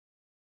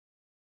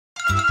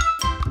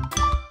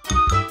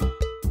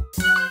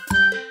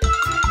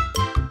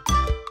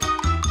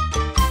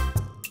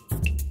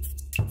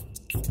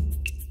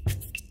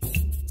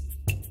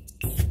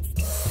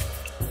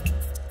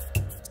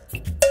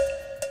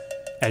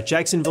At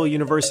Jacksonville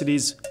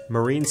University's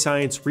Marine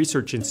Science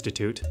Research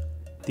Institute,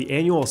 the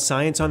annual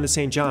Science on the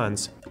St.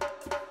 Johns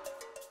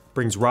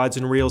brings rods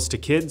and reels to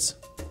kids,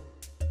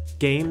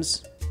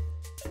 games,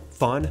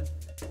 fun,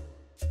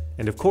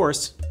 and of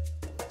course,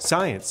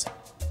 science.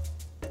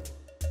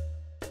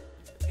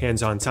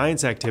 Hands-on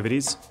science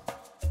activities,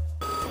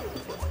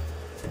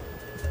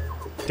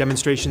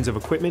 demonstrations of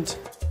equipment,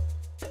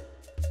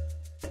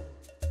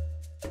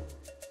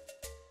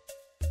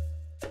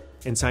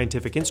 and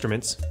scientific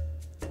instruments,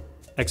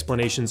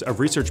 explanations of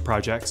research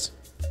projects,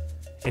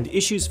 and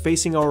issues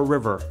facing our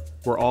river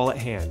were all at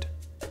hand.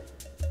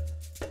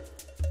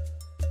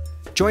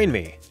 Join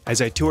me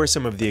as I tour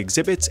some of the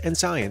exhibits and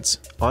science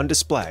on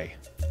display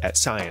at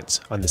Science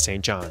on the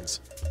St. Johns.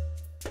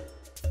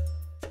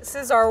 This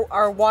is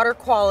our water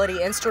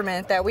quality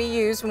instrument that we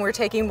use when we're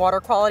taking water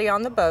quality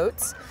on the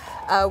boats.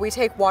 We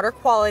take water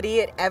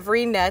quality at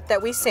every net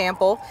that we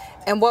sample,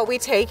 and what we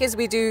take is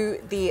we do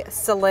the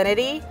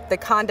salinity, the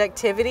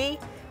conductivity,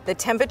 the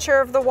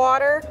temperature of the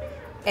water,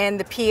 and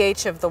the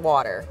pH of the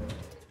water.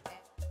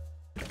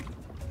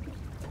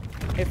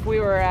 If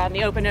we were in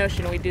the open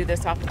ocean, we'd do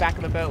this off the back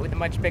of a boat with a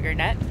much bigger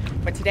net.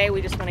 But today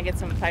we just want to get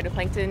some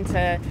phytoplankton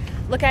to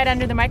look at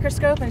under the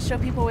microscope and show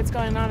people what's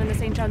going on in the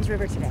St. Johns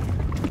River today.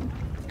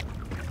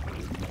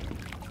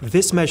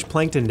 This mesh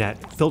plankton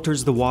net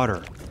filters the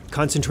water,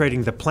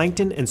 concentrating the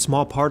plankton and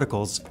small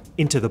particles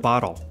into the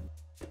bottle.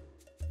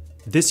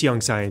 This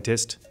young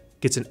scientist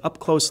gets an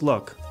up-close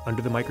look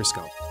under the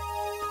microscope.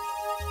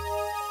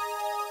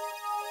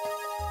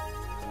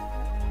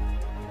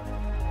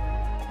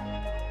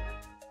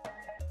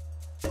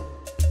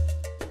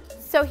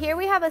 So here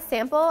we have a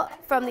sample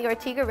from the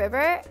Ortega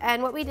River,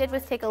 and what we did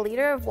was take a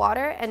liter of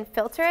water and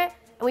filter it,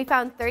 and we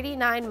found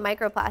 39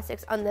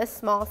 microplastics on this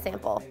small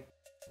sample.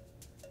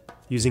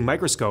 Using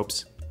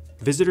microscopes,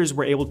 visitors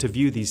were able to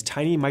view these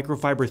tiny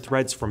microfiber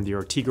threads from the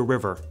Ortega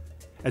River,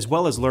 as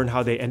well as learn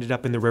how they ended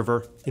up in the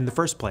river in the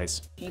first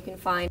place. You can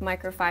find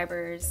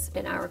microfibers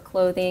in our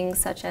clothing,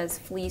 such as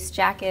fleece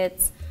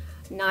jackets,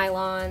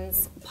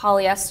 nylons,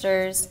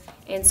 polyesters,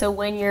 and so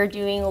when you're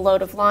doing a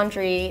load of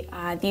laundry,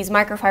 these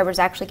microfibers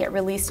actually get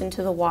released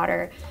into the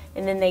water,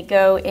 and then they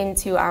go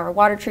into our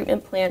water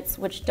treatment plants,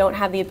 which don't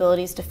have the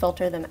abilities to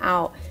filter them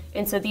out.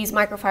 And so these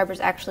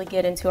microfibers actually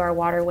get into our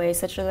waterways,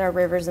 such as our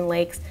rivers and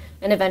lakes,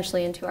 and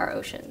eventually into our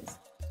oceans.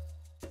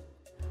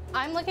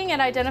 I'm looking at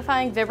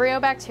identifying Vibrio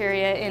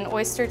bacteria in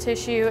oyster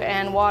tissue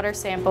and water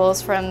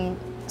samples from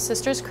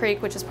Sisters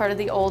Creek, which is part of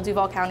the old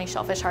Duval County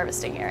shellfish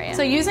harvesting area.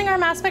 So using our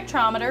mass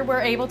spectrometer,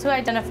 we're able to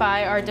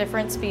identify our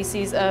different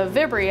species of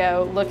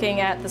Vibrio, looking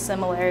at the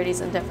similarities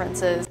and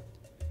differences.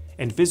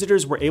 And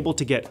visitors were able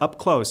to get up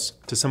close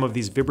to some of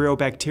these Vibrio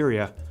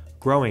bacteria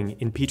growing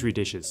in petri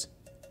dishes.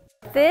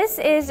 This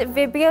is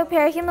Vibrio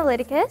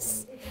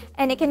parahemolyticus,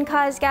 and it can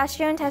cause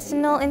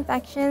gastrointestinal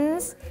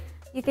infections.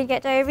 You could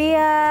get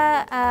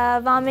diarrhea,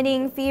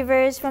 vomiting,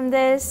 fevers from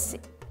this,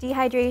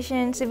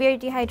 dehydration, severe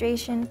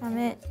dehydration from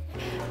it.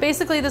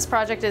 Basically, this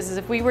project is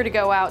if we were to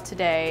go out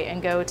today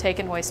and go take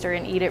an oyster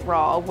and eat it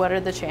raw, what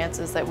are the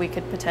chances that we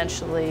could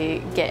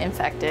potentially get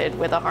infected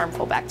with a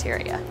harmful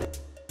bacteria?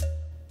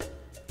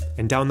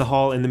 And down the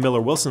hall in the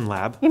Miller-Wilson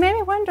lab, you may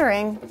be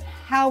wondering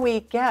how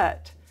we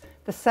get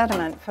the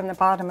sediment from the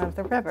bottom of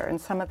the river,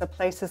 and some of the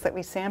places that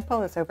we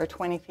sample is over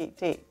 20 feet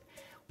deep.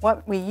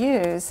 What we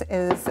use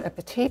is a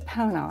petit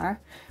ponar,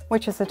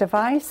 which is a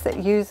device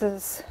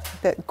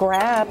that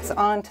grabs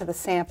onto the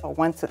sample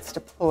once it's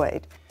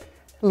deployed.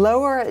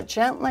 Lower it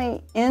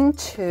gently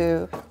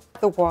into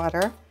the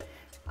water,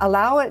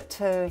 allow it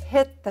to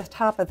hit the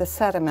top of the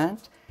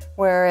sediment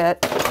where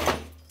it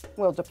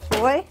will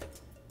deploy.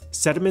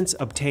 Sediments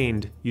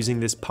obtained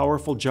using this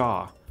powerful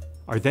jaw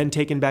are then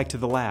taken back to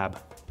the lab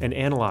and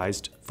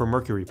analyzed for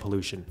mercury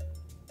pollution.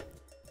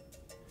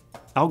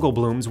 Algal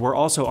blooms were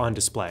also on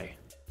display.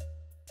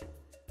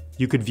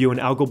 You could view an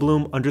algal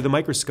bloom under the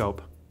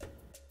microscope,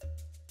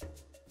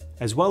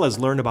 as well as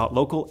learn about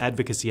local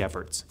advocacy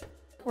efforts.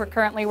 We're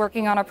currently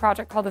working on a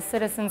project called the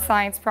Citizen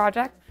Science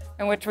Project,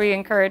 in which we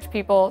encourage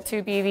people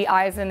to be the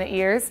eyes and the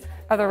ears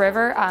of the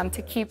river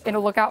to keep in a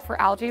lookout for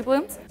algae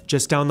blooms.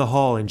 Just down the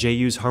hall in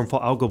JU's Harmful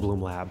Algal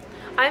Bloom lab.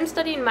 I'm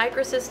studying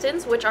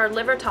microcystins, which are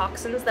liver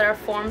toxins that are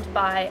formed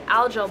by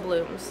algal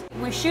blooms.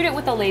 We shoot it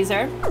with a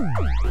laser,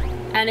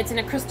 and it's in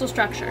a crystal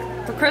structure.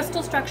 The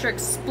crystal structure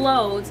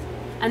explodes,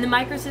 and the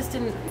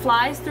microcystin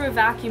flies through a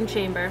vacuum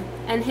chamber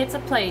and hits a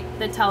plate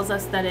that tells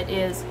us that it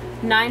is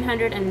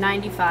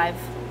 995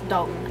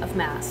 Dalton of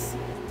mass.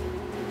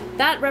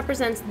 That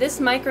represents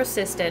this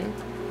microcystin.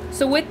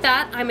 So with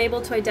that, I'm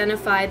able to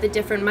identify the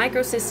different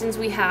microcystins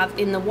we have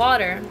in the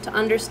water to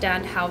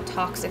understand how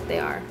toxic they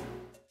are.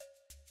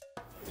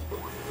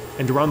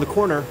 And around the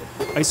corner,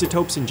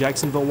 isotopes in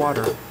Jacksonville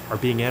water are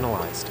being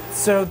analyzed.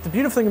 So the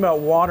beautiful thing about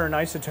water and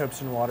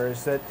isotopes in water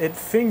is that it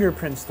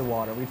fingerprints the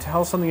water. We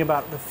tell something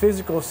about the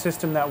physical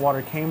system that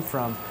water came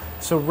from.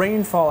 So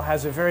rainfall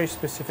has a very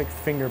specific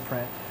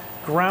fingerprint.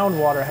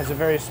 Groundwater has a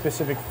very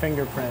specific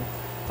fingerprint.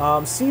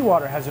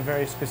 Seawater has a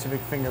very specific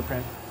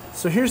fingerprint.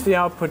 So here's the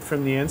output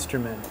from the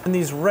instrument. And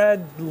these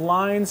red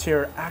lines here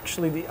are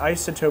actually the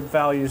isotope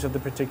values of the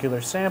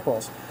particular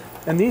samples.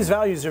 And these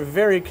values are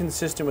very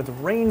consistent with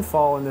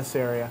rainfall in this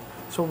area.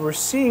 So what we're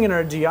seeing in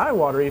our DI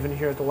water, even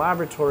here at the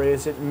laboratory,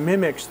 is it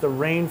mimics the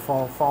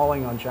rainfall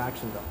falling on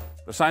Jacksonville.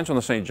 The Science on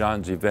the St.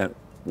 John's event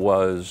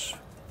was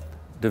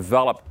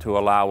developed to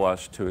allow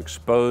us to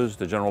expose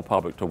the general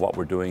public to what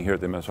we're doing here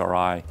at the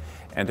MSRI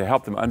and to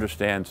help them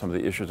understand some of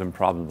the issues and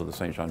problems with the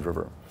St. Johns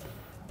River.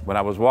 When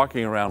I was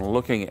walking around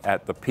looking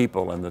at the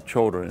people and the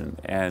children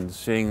and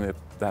seeing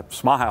the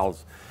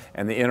smiles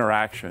and the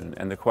interaction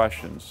and the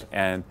questions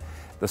and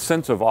the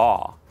sense of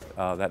awe,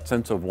 that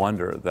sense of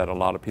wonder that a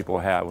lot of people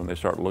have when they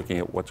start looking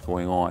at what's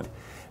going on,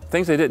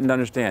 things they didn't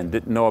understand,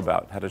 didn't know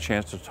about, had a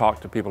chance to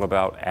talk to people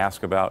about,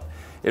 ask about,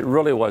 it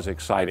really was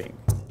exciting.